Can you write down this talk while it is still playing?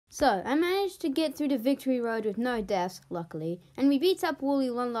So, I managed to get through the victory road with no deaths, luckily, and we beat up Wooly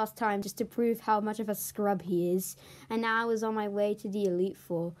one last time just to prove how much of a scrub he is, and now I was on my way to the Elite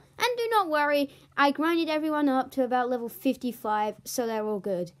Four. And do not worry, I grinded everyone up to about level 55, so they're all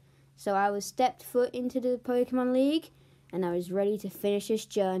good. So I was stepped foot into the Pokemon League, and I was ready to finish this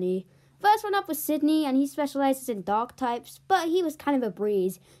journey. First one up was Sydney, and he specializes in dark types, but he was kind of a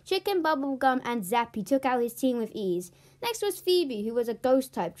breeze. Chicken, Bubblegum, and Zappy took out his team with ease. Next was Phoebe, who was a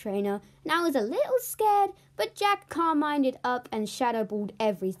ghost type trainer, and I was a little scared, but Jack calm-minded up and shadow balled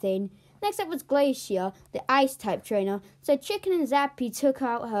everything. Next up was Glacier, the ice type trainer, so Chicken and Zappy took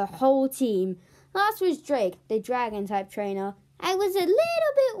out her whole team. Last was Drake, the dragon type trainer. I was a little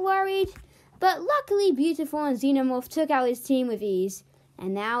bit worried, but luckily Beautiful and Xenomorph took out his team with ease.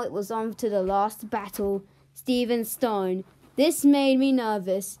 And now it was on to the last battle, Steven Stone. This made me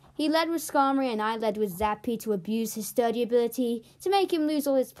nervous. He led with Skarmory and I led with Zappy to abuse his sturdy ability to make him lose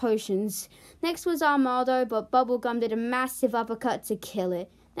all his potions. Next was Armado, but Bubblegum did a massive uppercut to kill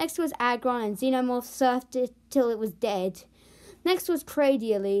it. Next was Aggron and Xenomorph surfed it till it was dead. Next was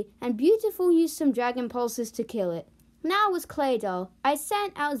Cradially, and Beautiful used some Dragon Pulses to kill it. Now was Claydol. I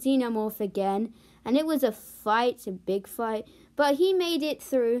sent out Xenomorph again, and it was a fight, a big fight, but he made it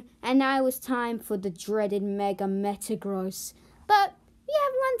through, and now it was time for the dreaded Mega Metagross. But we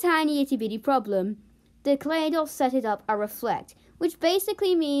have one tiny itty-bitty problem. The Claydol set it up a Reflect, which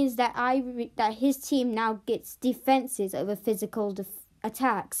basically means that that his team now gets defenses over physical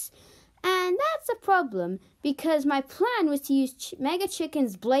attacks. And that's a problem, because my plan was to use Mega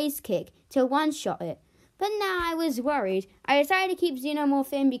Chicken's Blaze Kick to one-shot it. But now I was worried. I decided to keep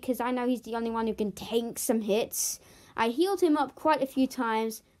Xenomorph in because I know he's the only one who can tank some hits. I healed him up quite a few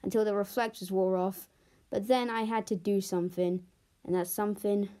times until the reflectors wore off. But then I had to do something. And that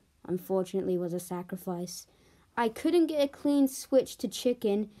something, unfortunately, was a sacrifice. I couldn't get a clean switch to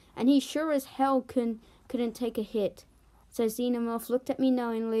Chicken, and he sure as hell couldn't take a hit. So Xenomorph looked at me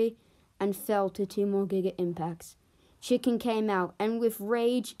knowingly and fell to 2 more Giga Impacts. Chicken came out, and with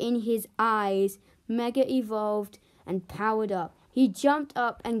rage in his eyes, Mega evolved and powered up. He jumped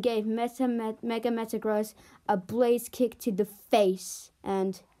up and gave Mega Metagross a Blaze Kick to the face.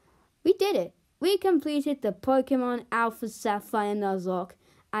 And we did it. We completed the Pokemon Alpha Sapphire Nuzlocke.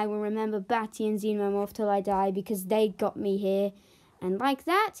 I will remember Batty and Xenomorph till I die because they got me here. And like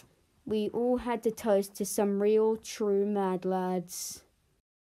that, we all had to toast to some real, true mad lads.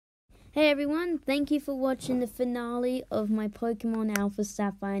 Hey everyone, thank you for watching the finale of my Pokemon Alpha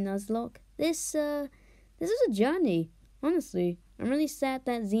Sapphire Nuzlocke. This is a journey, honestly. I'm really sad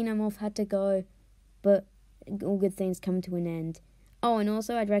that Xenomorph had to go, but all good things come to an end. Oh, and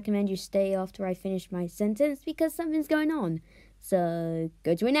also I'd recommend you stay after I finish my sentence because something's going on. So,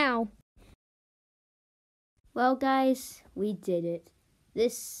 go to it now. Well guys, we did it.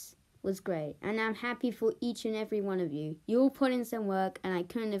 This was great, and I'm happy for each and every one of you. You all put in some work, and I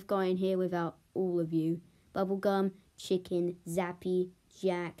couldn't have gone here without all of you. Bubblegum, Chicken, Zappy,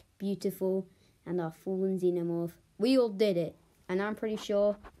 Jack, Beautiful, and our fallen Xenomorph. We all did it, and I'm pretty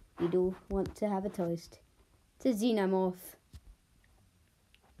sure we'd all want to have a toast to Xenomorph.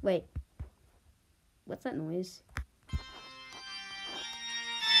 Wait, what's that noise?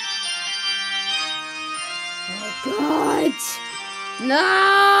 Oh God!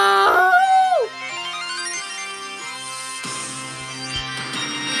 No!